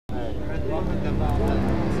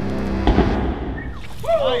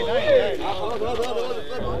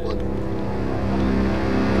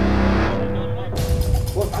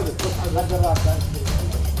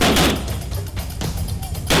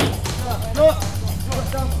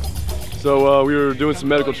So we were doing some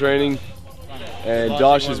medical training, and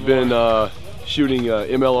Josh has been shooting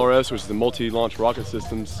MLRS, which is the multi-launch rocket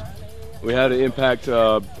systems. We had an impact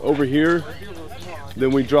over here,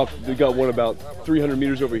 then we got one about 300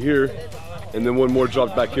 meters over here, and then one more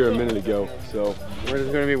dropped back here a minute ago. So there's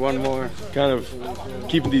going to be one more. Kind of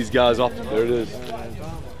keeping these guys off, there it is.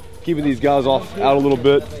 Keeping these guys out a little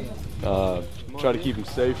bit, try to keep them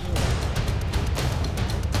safe.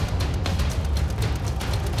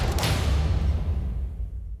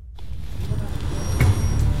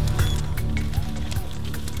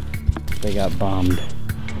 They got bombed.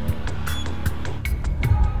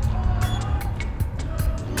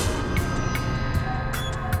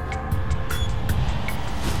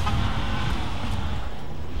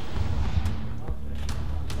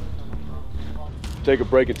 Take a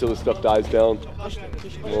break until this stuff dies down.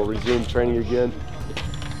 We'll resume training again.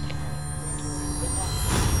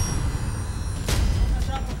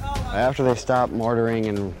 After they stopped mortaring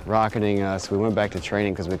and rocketing us, we went back to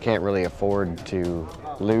training because we can't really afford to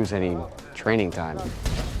lose any training time.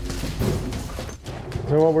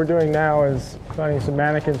 So what we're doing now is finding some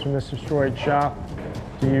mannequins from this destroyed shop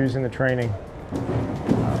to use in the training.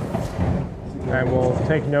 And we'll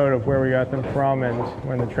take note of where we got them from, and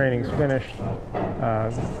when the training's finished,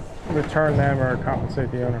 return them or compensate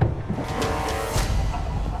the owner.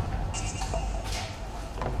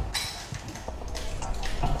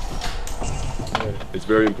 It's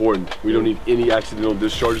very important. We don't need any accidental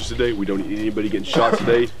discharges today. We don't need anybody getting shot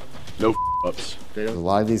today. No ups. A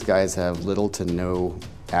lot of these guys have little to no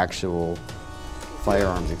actual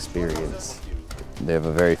firearms experience. They have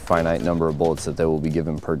a very finite number of bullets that they will be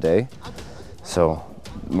given per day. So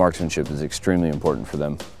marksmanship is extremely important for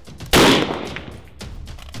them.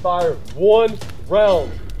 Fire 1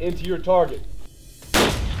 round into your target.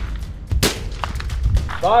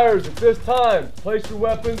 Fires at this time. Place your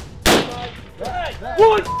weapons.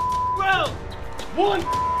 One round! One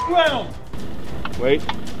round! Wait.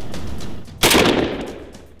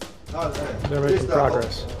 They're making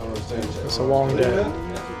progress. It's a long day.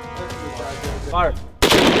 Fire.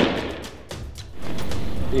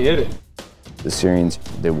 He hit it. The Syrians,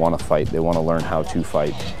 they want to fight. They want to learn how to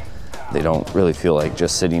fight. They don't really feel like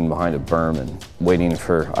just sitting behind a berm and waiting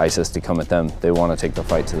for ISIS to come at them. They want to take the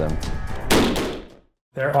fight to them.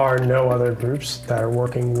 There are no other groups that are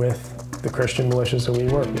working with the Christian militias that we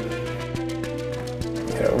work with.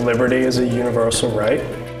 You know, liberty is a universal right.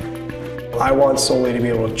 I want SOLI to be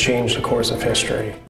able to change the course of history.